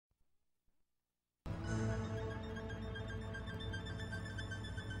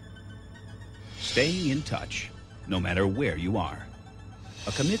Staying in touch, no matter where you are.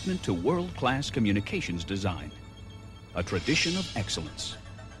 A commitment to world-class communications design. A tradition of excellence,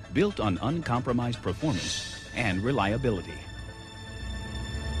 built on uncompromised performance and reliability.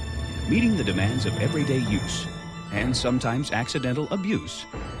 Meeting the demands of everyday use and sometimes accidental abuse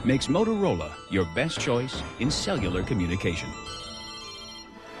makes Motorola your best choice in cellular communication.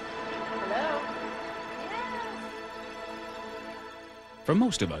 Hello? For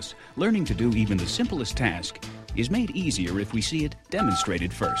most of us, learning to do even the simplest task is made easier if we see it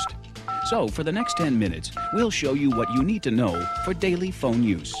demonstrated first. So, for the next 10 minutes, we'll show you what you need to know for daily phone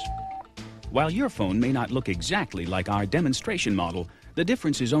use. While your phone may not look exactly like our demonstration model, the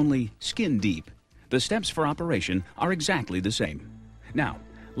difference is only skin deep. The steps for operation are exactly the same. Now,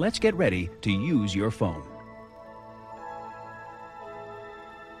 let's get ready to use your phone.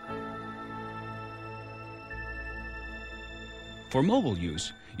 For mobile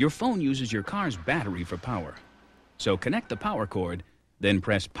use, your phone uses your car's battery for power. So connect the power cord, then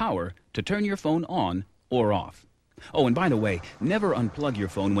press power to turn your phone on or off. Oh, and by the way, never unplug your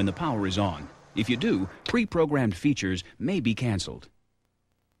phone when the power is on. If you do, pre-programmed features may be canceled.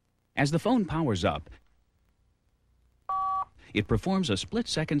 As the phone powers up, it performs a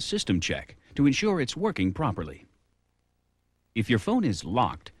split-second system check to ensure it's working properly. If your phone is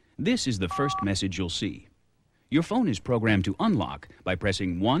locked, this is the first message you'll see. Your phone is programmed to unlock by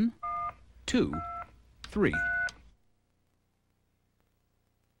pressing 1, 2, 3.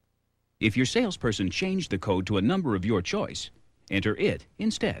 If your salesperson changed the code to a number of your choice, enter it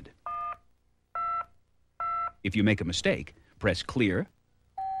instead. If you make a mistake, press clear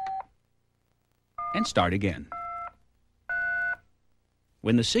and start again.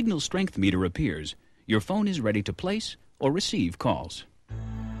 When the signal strength meter appears, your phone is ready to place or receive calls.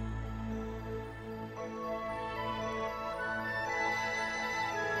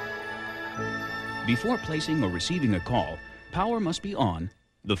 Before placing or receiving a call, power must be on,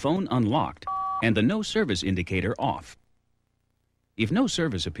 the phone unlocked, and the no service indicator off. If no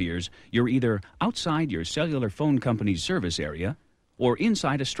service appears, you're either outside your cellular phone company's service area or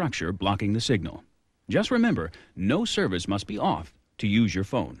inside a structure blocking the signal. Just remember, no service must be off to use your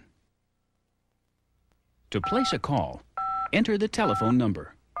phone. To place a call, enter the telephone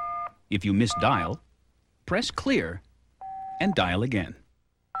number. If you misdial, press clear and dial again.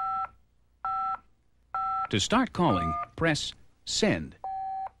 To start calling, press send.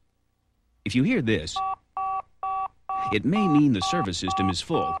 If you hear this, it may mean the service system is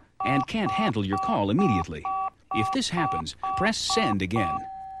full and can't handle your call immediately. If this happens, press send again.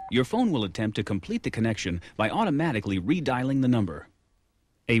 Your phone will attempt to complete the connection by automatically redialing the number.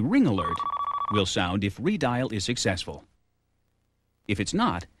 A ring alert will sound if redial is successful. If it's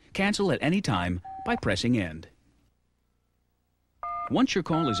not, cancel at any time by pressing end. Once your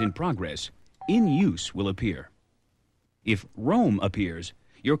call is in progress, in use will appear. If roam appears,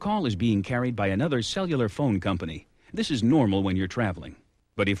 your call is being carried by another cellular phone company. This is normal when you're traveling.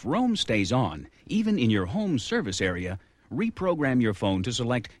 But if roam stays on, even in your home service area, reprogram your phone to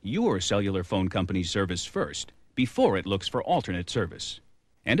select your cellular phone company's service first, before it looks for alternate service.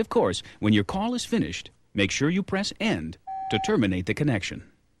 And of course, when your call is finished, make sure you press end to terminate the connection.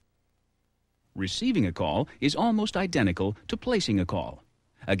 Receiving a call is almost identical to placing a call.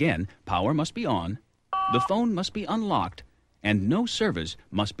 Again, power must be on, the phone must be unlocked, and no service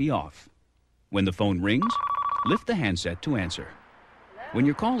must be off. When the phone rings, lift the handset to answer. When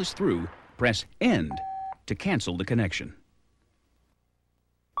your call is through, press end to cancel the connection.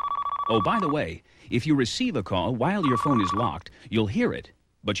 Oh, by the way, if you receive a call while your phone is locked, you'll hear it,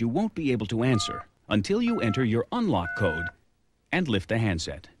 but you won't be able to answer until you enter your unlock code and lift the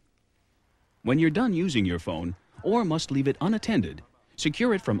handset. When you're done using your phone, or must leave it unattended,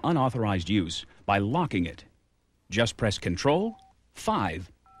 secure it from unauthorized use by locking it. Just press Control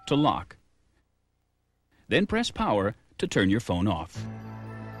 5 to lock. Then press power to turn your phone off.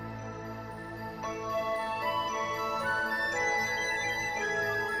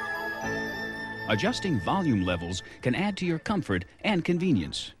 Adjusting volume levels can add to your comfort and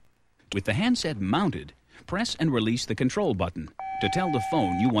convenience. With the handset mounted, press and release the control button to tell the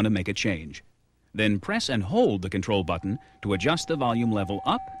phone you want to make a change. Then press and hold the control button to adjust the volume level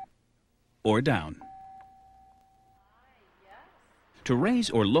up or down. To raise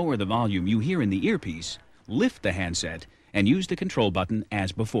or lower the volume you hear in the earpiece, lift the handset and use the control button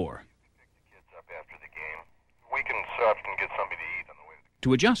as before. Pick the kids up after the game. We can stop and get something to eat on the way.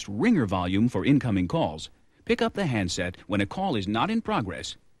 To adjust ringer volume for incoming calls, pick up the handset when a call is not in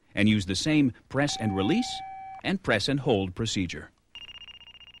progress and use the same press and release and press and hold procedure.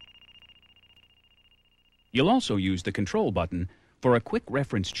 You'll also use the control button For a quick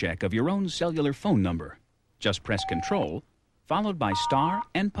reference check of your own cellular phone number, just press Control, followed by star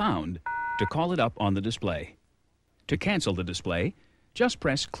and pound to call it up on the display. To cancel the display, just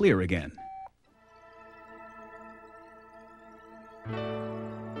press Clear again.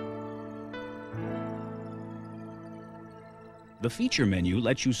 The feature menu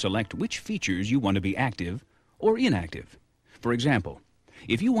lets you select which features you want to be active or inactive. For example,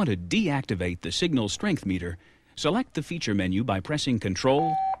 if you want to deactivate the signal strength meter, select the feature menu by pressing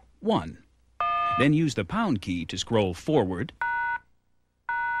Control 1. Then use the pound key to scroll forward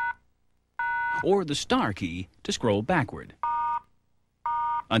or the star key to scroll backward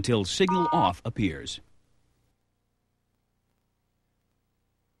until Signal Off appears.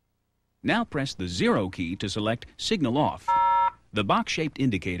 Now press the 0 key to select Signal Off. The box-shaped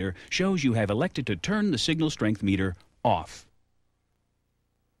indicator shows you have elected to turn the signal strength meter off.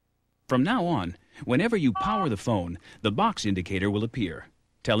 From now on, whenever you power the phone, the box indicator will appear,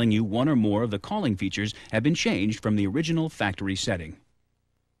 telling you one or more of the calling features have been changed from the original factory setting.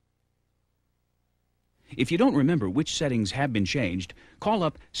 If you don't remember which settings have been changed, call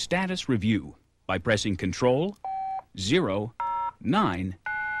up Status Review by pressing Control, 0, 9,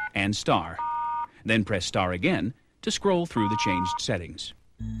 and star. Then press star again to scroll through the changed settings.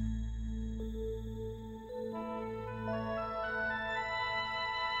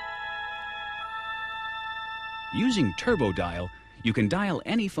 Using Turbo Dial, you can dial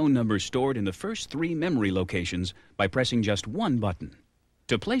any phone number stored in the first 3 memory locations by pressing just one button.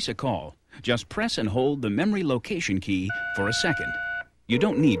 To place a call, just press and hold the memory location key for a second. You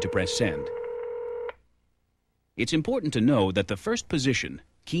don't need to press send. It's important to know that the first position,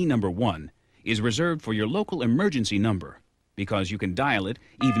 key number 1, is reserved for your local emergency number because you can dial it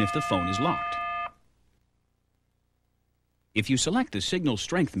even if the phone is locked. If you select the signal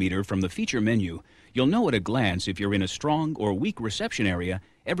strength meter from the feature menu, you'll know at a glance if you're in a strong or weak reception area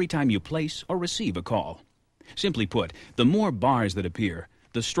every time you place or receive a call. Simply put, the more bars that appear,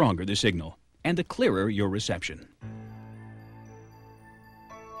 the stronger the signal, and the clearer your reception.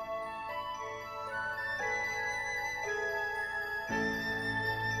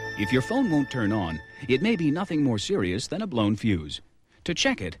 If your phone won't turn on, it may be nothing more serious than a blown fuse. To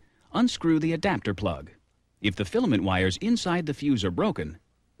check it, unscrew the adapter plug. If the filament wires inside the fuse are broken,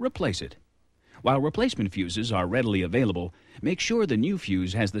 replace it. While replacement fuses are readily available, make sure the new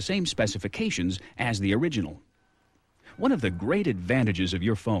fuse has the same specifications as the original. One of the great advantages of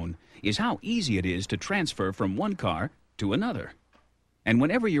your phone is how easy it is to transfer from one car to another. And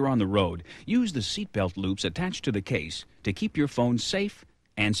whenever you're on the road, use the seatbelt loops attached to the case to keep your phone safe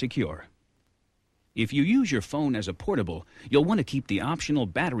and secure. If you use your phone as a portable, you'll want to keep the optional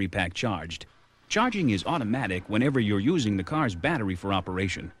battery pack charged. Charging is automatic whenever you're using the car's battery for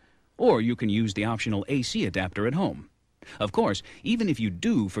operation, or you can use the optional AC adapter at home. Of course, even if you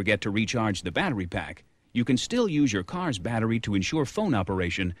do forget to recharge the battery pack, you can still use your car's battery to ensure phone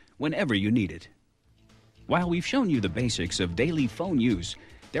operation whenever you need it. While we've shown you the basics of daily phone use,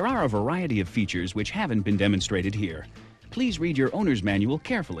 there are a variety of features which haven't been demonstrated here. Please read your owner's manual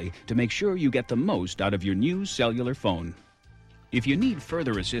carefully to make sure you get the most out of your new cellular phone. If you need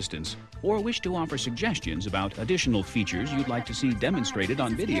further assistance or wish to offer suggestions about additional features you'd like to see demonstrated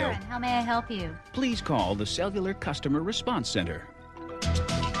on video, How may I help you? please call the Cellular Customer Response Center.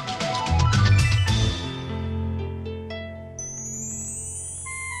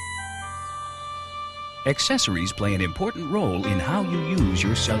 Accessories play an important role in how you use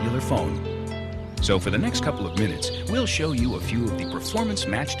your cellular phone. So for the next couple of minutes, we'll show you a few of the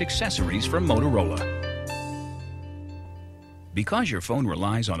performance-matched accessories from Motorola. Because your phone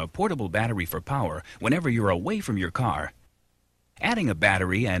relies on a portable battery for power whenever you're away from your car, adding a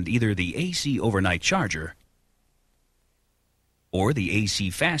battery and either the AC overnight charger or the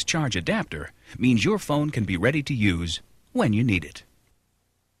AC fast charge adapter means your phone can be ready to use when you need it.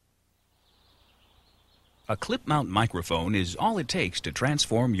 A clip-mount microphone is all it takes to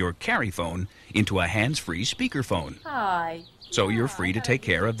transform your carry phone into a hands-free speakerphone. Hi. So you're free to take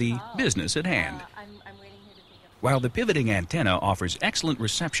care of the business at hand. I'm waiting here to pick up. While the pivoting antenna offers excellent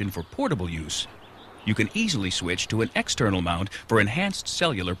reception for portable use, you can easily switch to an external mount for enhanced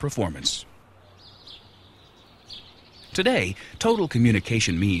cellular performance. Today, total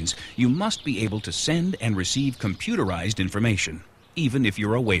communication means you must be able to send and receive computerized information, even if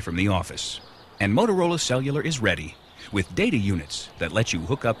you're away from the office. And Motorola Cellular is ready with data units that let you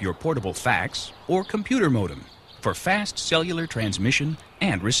hook up your portable fax or computer modem for fast cellular transmission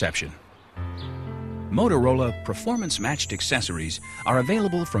and reception. Motorola performance-matched accessories are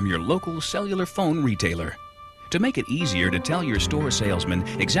available from your local cellular phone retailer. To make it easier to tell your store salesman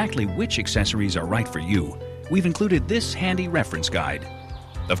exactly which accessories are right for you, we've included this handy reference guide.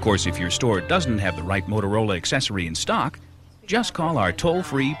 Of course, if your store doesn't have the right Motorola accessory in stock, just call our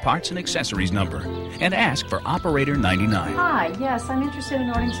toll-free parts and accessories number and ask for Operator 99. Hi, yes, I'm interested in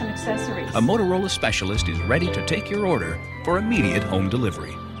ordering some accessories. A Motorola specialist is ready to take your order for immediate home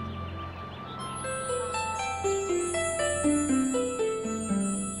delivery.